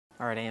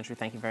All right, Andrew,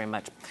 thank you very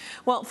much.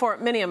 Well, for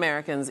many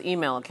Americans,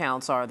 email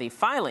accounts are the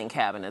filing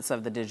cabinets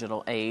of the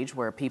digital age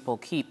where people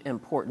keep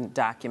important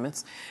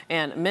documents,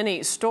 and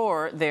many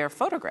store their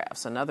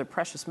photographs and other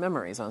precious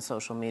memories on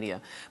social media.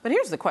 But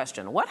here's the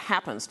question: what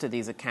happens to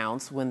these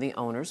accounts when the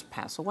owners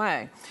pass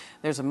away?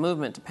 There's a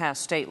movement to pass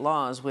state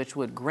laws which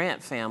would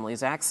grant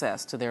families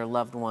access to their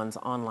loved ones'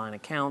 online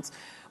accounts,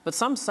 but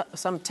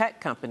some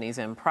tech companies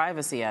and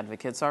privacy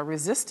advocates are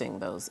resisting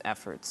those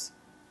efforts.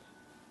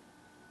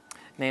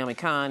 Naomi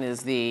Cahn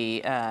is the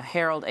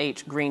Harold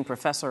H. Green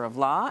Professor of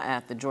Law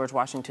at the George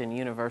Washington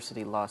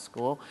University Law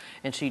School,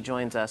 and she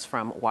joins us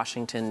from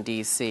Washington,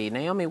 D.C.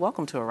 Naomi,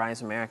 welcome to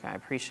Arise America. I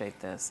appreciate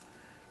this.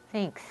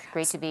 Thanks.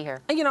 Great to be here.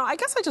 You know, I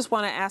guess I just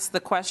want to ask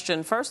the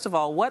question, first of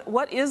all,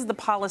 what is the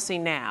policy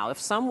now? If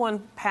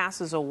someone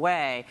passes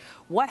away,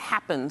 what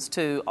happens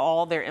to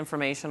all their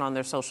information on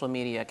their social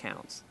media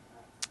accounts?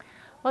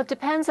 Well, it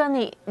depends on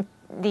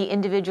the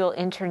individual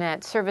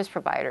internet service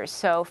providers.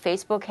 So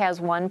Facebook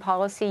has one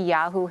policy,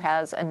 Yahoo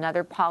has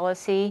another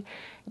policy,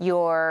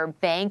 your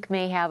bank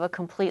may have a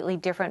completely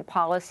different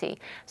policy.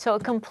 So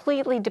it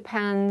completely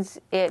depends,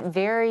 it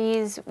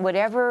varies,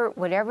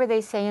 whatever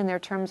they say in their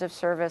terms of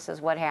service is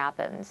what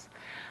happens.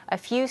 A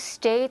few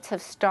states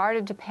have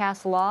started to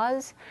pass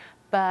laws,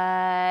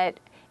 but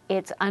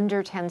it's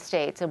under 10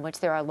 states in which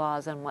there are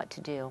laws on what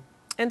to do.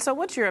 And so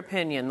what's your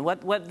opinion?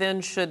 What then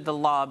should the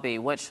law be?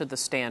 What should the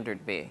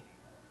standard be?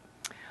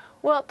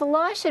 Well, the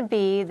law should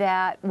be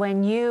that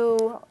when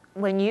you,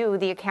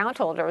 the account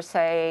holder,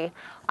 say,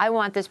 I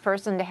want this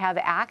person to have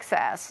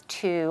access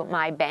to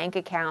my bank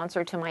accounts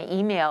or to my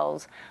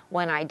emails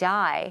when I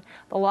die,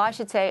 the law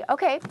should say,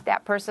 okay,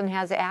 that person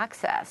has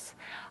access.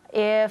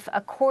 If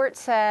a court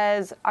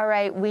says, all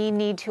right, we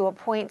need to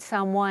appoint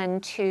someone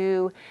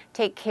to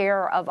take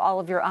care of all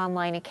of your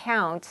online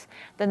accounts,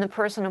 then the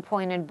person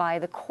appointed by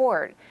the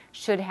court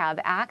should have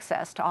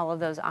access to all of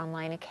those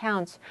online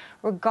accounts,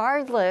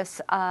 regardless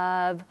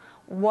of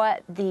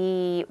what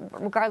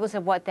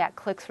that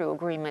click-through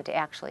agreement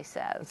actually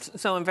says.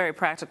 So in very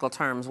practical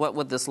terms, what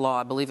would this law,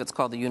 I believe it's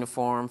called the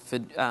Uniform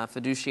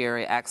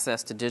Fiduciary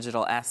Access to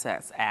Digital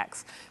Assets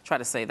Act, try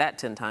to say that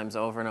 10 times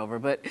over and over,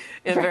 but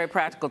in very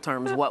practical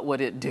terms, what would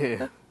it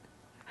do?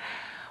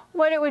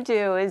 What it would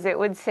do is it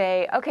would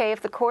say, okay, if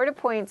the court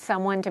appoints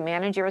someone to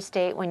manage your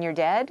estate when you're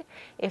dead,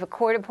 if a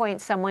court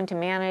appoints someone to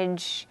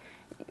manage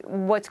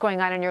what's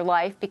going on in your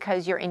life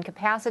because you're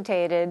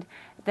incapacitated,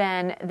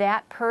 then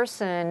that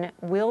person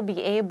will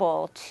be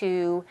able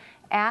to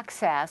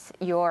access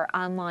your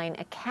online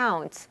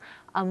accounts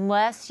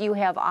unless you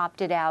have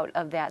opted out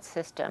of that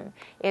system.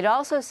 It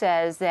also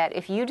says that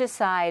if you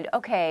decide,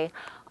 okay,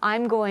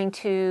 I'm going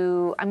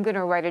to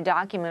write a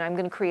document, I'm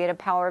going to create a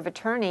power of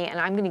attorney, and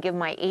I'm going to give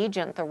my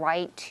agent the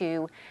right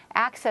to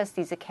access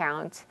these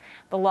accounts,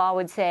 the law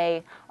would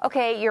say,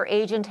 okay, your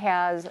agent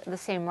has the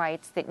same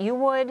rights that you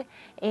would,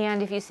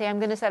 and if you say I'm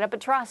going to set up a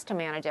trust to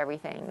manage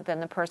everything, then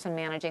the person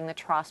managing the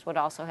trust would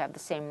also have the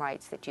same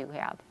rights that you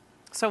have.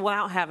 So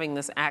without having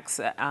this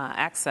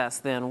access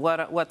then,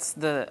 what's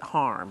the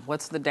harm?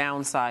 What's the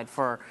downside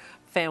for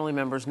family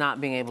members not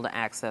being able to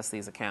access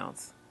these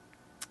accounts?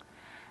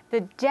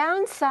 The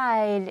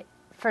downside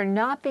for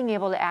not being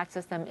able to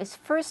access them is,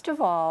 first of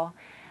all,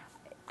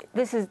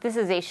 this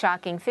is a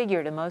shocking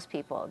figure to most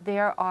people.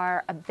 There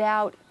are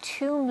about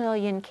 2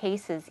 million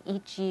cases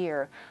each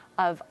year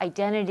of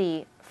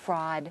identity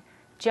fraud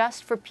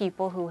just for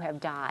people who have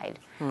died.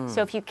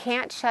 So if you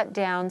can't shut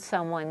down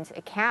someone's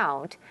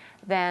account,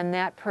 then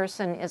that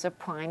person is a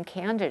prime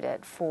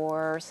candidate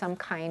for some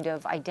kind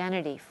of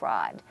identity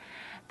fraud.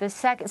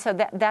 So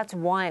that's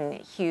one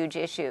huge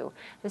issue.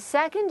 The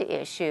second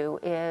issue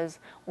is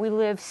we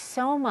live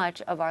so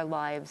much of our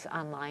lives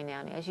online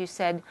now. As you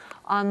said,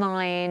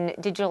 online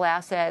digital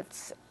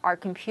assets, our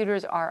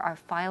computers are our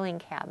filing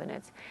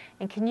cabinets.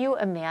 And can you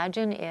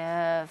imagine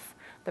if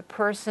the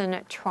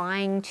person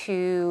trying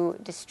to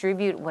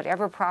distribute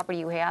whatever property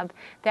you have,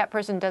 that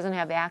person doesn't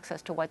have access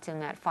to what's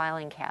in that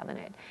filing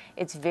cabinet?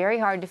 It's very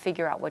hard to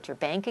figure out what your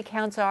bank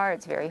accounts are.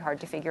 It's very hard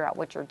to figure out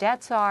what your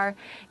debts are.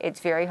 It's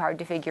very hard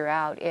to figure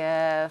out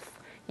if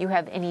you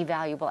have any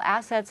valuable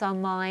assets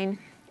online.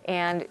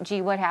 And,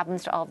 gee, what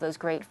happens to all of those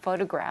great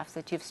photographs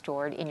that you've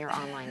stored in your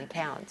online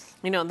accounts?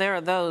 You know, there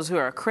are those who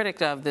are a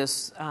critic of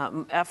this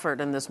effort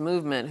and this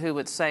movement who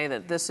would say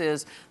that this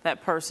is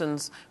that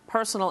person's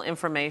personal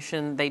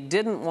information. They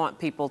didn't want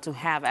people to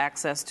have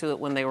access to it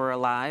when they were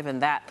alive,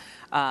 and that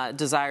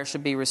desire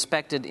should be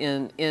respected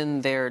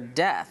in their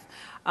death.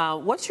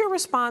 What's your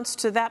response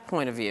to that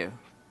point of view?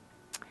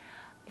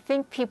 I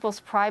think people's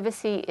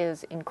privacy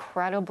is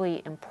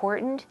incredibly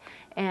important,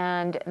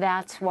 and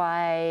that's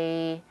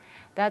why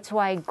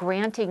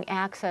granting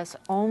access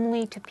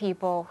only to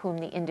people whom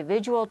the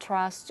individual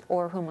trusts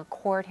or whom a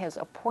court has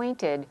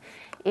appointed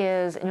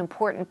is an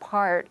important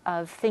part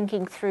of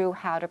thinking through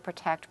how to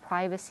protect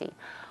privacy.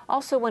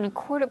 Also, when a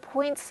court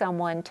appoints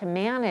someone to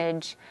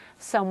manage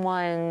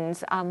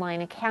someone's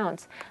online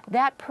accounts,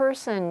 that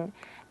person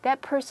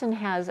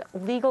has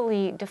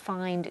legally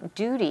defined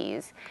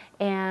duties,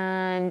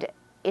 and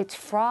it's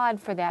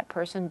fraud for that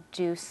person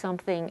to do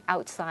something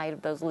outside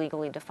of those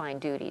legally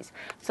defined duties.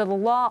 So the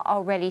law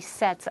already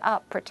sets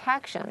up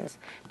protections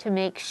to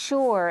make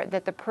sure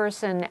that the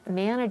person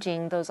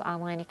managing those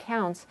online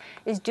accounts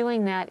is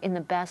doing that in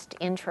the best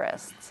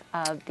interests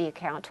of the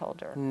account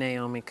holder.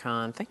 Naomi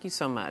Cahn, thank you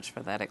so much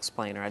for that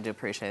explainer. I do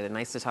appreciate it.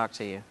 Nice to talk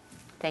to you.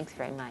 Thanks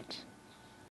very much.